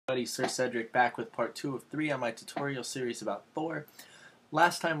Buddy Sir Cedric back with part 2 of 3 on my tutorial series about Thor.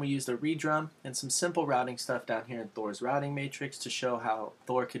 Last time we used a redrum and some simple routing stuff down here in Thor's routing matrix to show how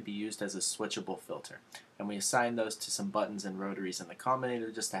Thor could be used as a switchable filter. And we assigned those to some buttons and rotaries in the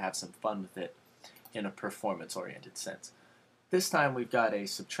Combinator just to have some fun with it in a performance-oriented sense. This time we've got a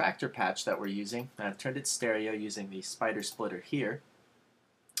Subtractor patch that we're using, and I've turned it stereo using the spider splitter here.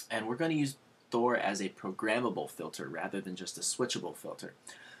 And we're going to use Thor as a programmable filter rather than just a switchable filter.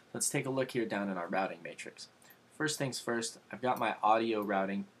 Let's take a look here down in our routing matrix. First things first, I've got my audio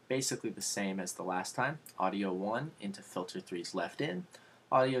routing basically the same as the last time. Audio 1 into filter 3's left in,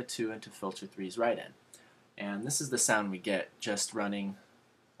 audio 2 into filter 3's right in. And this is the sound we get just running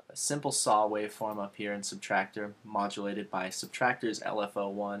a simple saw waveform up here in Subtractor, modulated by Subtractor's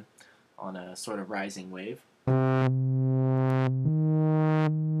LFO1 on a sort of rising wave.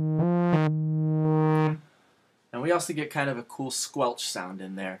 And we also get kind of a cool squelch sound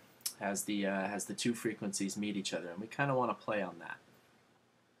in there as the two frequencies meet each other, and we kind of want to play on that.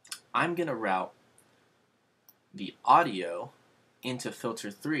 I'm going to route the audio into filter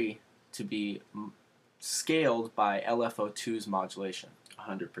 3 to be scaled by LFO2's modulation,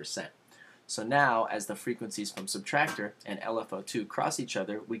 100%. So now, as the frequencies from Subtractor and LFO2 cross each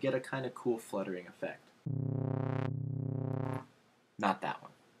other, we get a kind of cool fluttering effect. Not that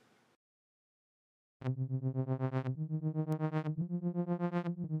one.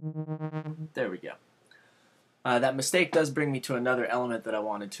 There we go. That mistake does bring me to another element that I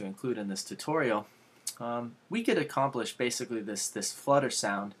wanted to include in this tutorial. We could accomplish basically this flutter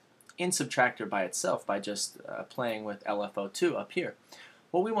sound in Subtractor by itself by just playing with LFO2 up here.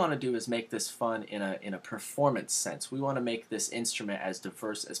 What we want to do is make this fun in a performance sense. We want to make this instrument as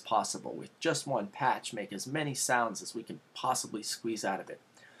diverse as possible. With just one patch, make as many sounds as we can possibly squeeze out of it.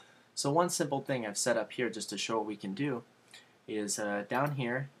 So one simple thing I've set up here just to show what we can do is down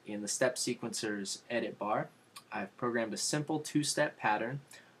here in the step sequencer's edit bar, I've programmed a simple two-step pattern,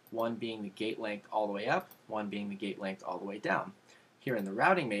 one being the gate length all the way up, one being the gate length all the way down. Here in the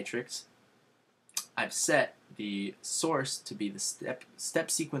routing matrix, I've set the source to be the step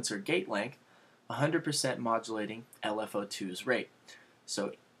sequencer gate length, 100% modulating LFO2's rate.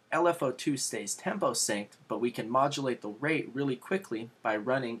 So LFO2 stays tempo synced, but we can modulate the rate really quickly by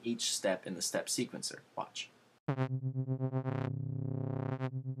running each step in the step sequencer. Watch.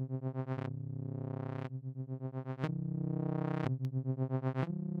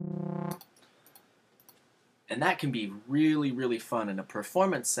 And that can be really, really fun in a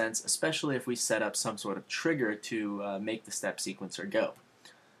performance sense, especially if we set up some sort of trigger to make the step sequencer go.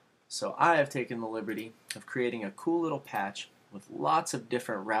 So I have taken the liberty of creating a cool little patch with lots of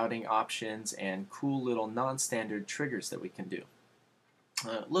different routing options and cool little non-standard triggers that we can do.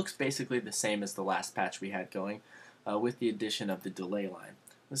 It looks basically the same as the last patch we had going, with the addition of the delay line.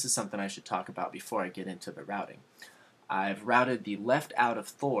 This is something I should talk about before I get into the routing. I've routed the left out of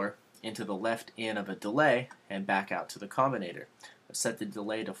Thor into the left in of a delay and back out to the Combinator. I've set the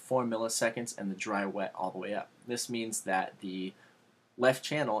delay to 4 milliseconds and the dry wet all the way up. This means that the left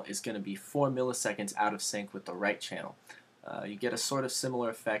channel is going to be 4 milliseconds out of sync with the right channel. You get a sort of similar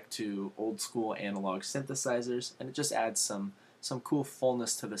effect to old school analog synthesizers, and it just adds some cool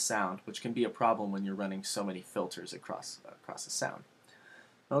fullness to the sound, which can be a problem when you're running so many filters across a sound.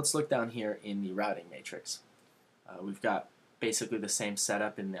 Now let's look down here in the routing matrix. We've got basically the same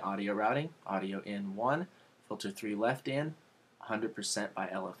setup in the audio routing. Audio in 1, filter 3 left in, 100% by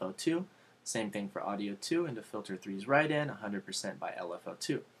LFO2. Same thing for audio 2 into filter 3's right in, 100% by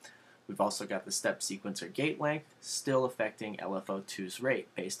LFO2. We've also got the step sequencer gate length still affecting LFO2's rate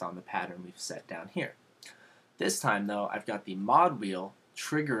based on the pattern we've set down here. This time though, I've got the mod wheel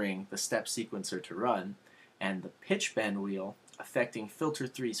triggering the step sequencer to run and the pitch bend wheel affecting filter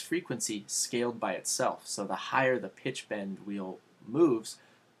 3's frequency scaled by itself. So the higher the pitch bend wheel moves,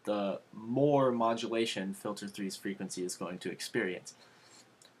 the more modulation filter 3's frequency is going to experience.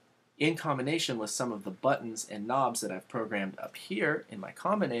 In combination with some of the buttons and knobs that I've programmed up here in my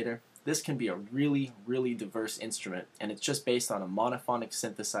Combinator, this can be a really, really diverse instrument, and it's just based on a monophonic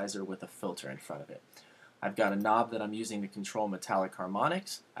synthesizer with a filter in front of it. I've got a knob that I'm using to control metallic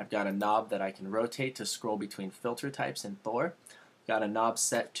harmonics. I've got a knob that I can rotate to scroll between filter types in Thor. I've got a knob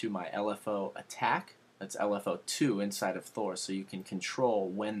set to my LFO attack. That's LFO2 inside of Thor, so you can control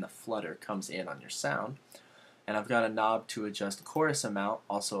when the flutter comes in on your sound. And I've got a knob to adjust chorus amount,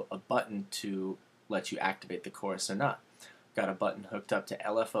 also a button to let you activate the chorus or not. Got a button hooked up to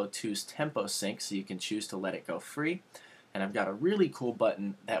LFO2's tempo sync, so you can choose to let it go free. And I've got a really cool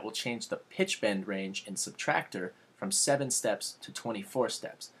button that will change the pitch bend range in Subtractor from 7 steps to 24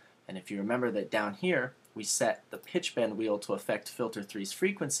 steps. And if you remember that down here, we set the pitch bend wheel to affect filter 3's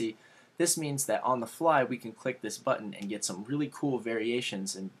frequency, this means that on the fly we can click this button and get some really cool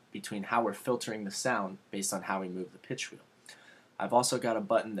variations in between how we're filtering the sound based on how we move the pitch wheel. I've also got a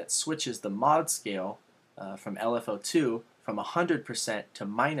button that switches the mod scale from LFO2 from 100% to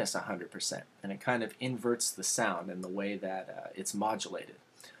minus 100%, and it kind of inverts the sound in the way that it's modulated.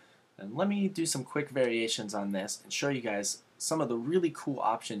 And let me do some quick variations on this and show you guys some of the really cool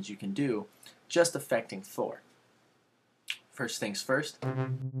options you can do just affecting Thor. First things first.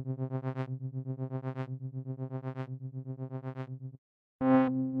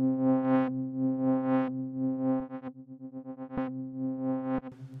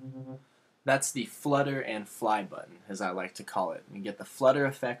 That's the flutter and fly button, as I like to call it. You get the flutter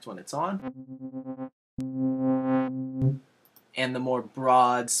effect when it's on, and the more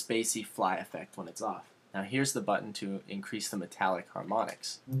broad, spacey fly effect when it's off. Now here's the button to increase the metallic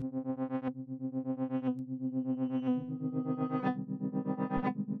harmonics.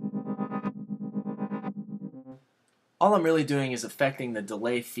 All I'm really doing is affecting the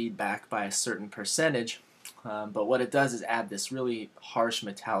delay feedback by a certain percentage, but what it does is add this really harsh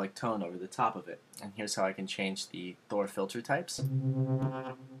metallic tone over the top of it. And here's how I can change the Thor filter types.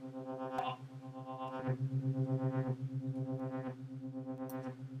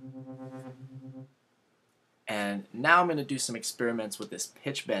 And now I'm going to do some experiments with this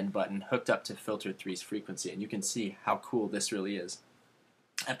pitch bend button hooked up to filter 3's frequency, and you can see how cool this really is.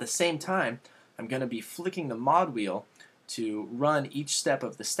 At the same time, I'm going to be flicking the mod wheel to run each step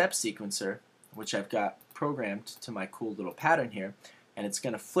of the step sequencer, which I've got programmed to my cool little pattern here, and it's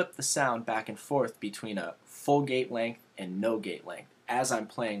going to flip the sound back and forth between a full gate length and no gate length as I'm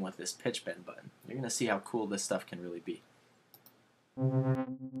playing with this pitch bend button. You're going to see how cool this stuff can really be.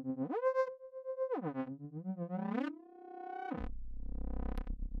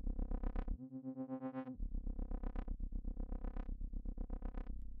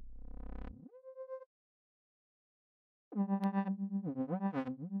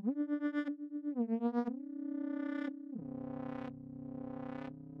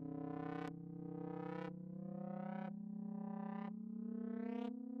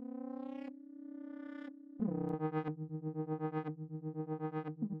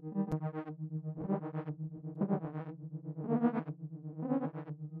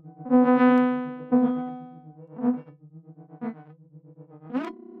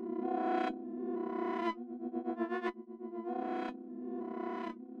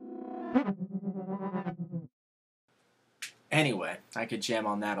 Anyway, I could jam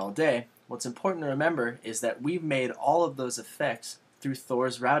on that all day. What's important to remember is that we've made all of those effects through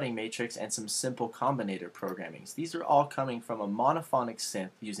Thor's routing matrix and some simple Combinator programmings. These are all coming from a monophonic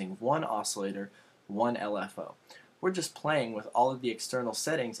synth using one oscillator, one LFO. We're just playing with all of the external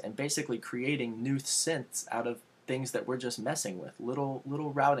settings and basically creating new synths out of things that we're just messing with, little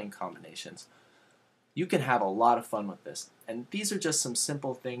routing combinations. You can have a lot of fun with this, and these are just some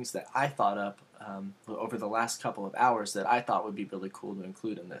simple things that I thought up over the last couple of hours that I thought would be really cool to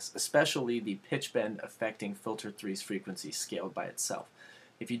include in this, especially the pitch bend affecting filter 3's frequency scaled by itself.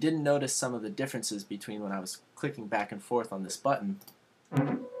 If you didn't notice some of the differences between when I was clicking back and forth on this button,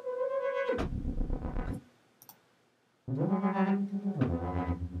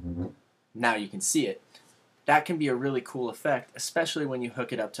 now you can see it. That can be a really cool effect, especially when you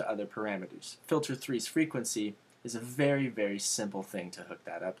hook it up to other parameters. Filter 3's frequency is a very, very simple thing to hook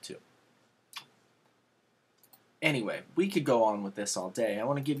that up to. Anyway, we could go on with this all day. I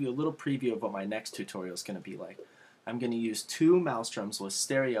want to give you a little preview of what my next tutorial is going to be like. I'm going to use two mouse drums with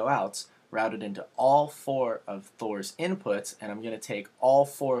stereo outs routed into all four of Thor's inputs, and I'm going to take all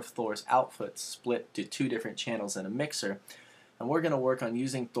four of Thor's outputs split to two different channels in a mixer. And we're going to work on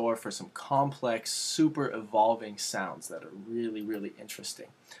using Thor for some complex, super evolving sounds that are really, really interesting.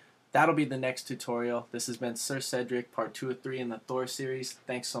 That'll be the next tutorial. This has been Sir Cedric, part 2 of 3 in the Thor series.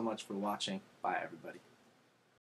 Thanks so much for watching. Bye, everybody.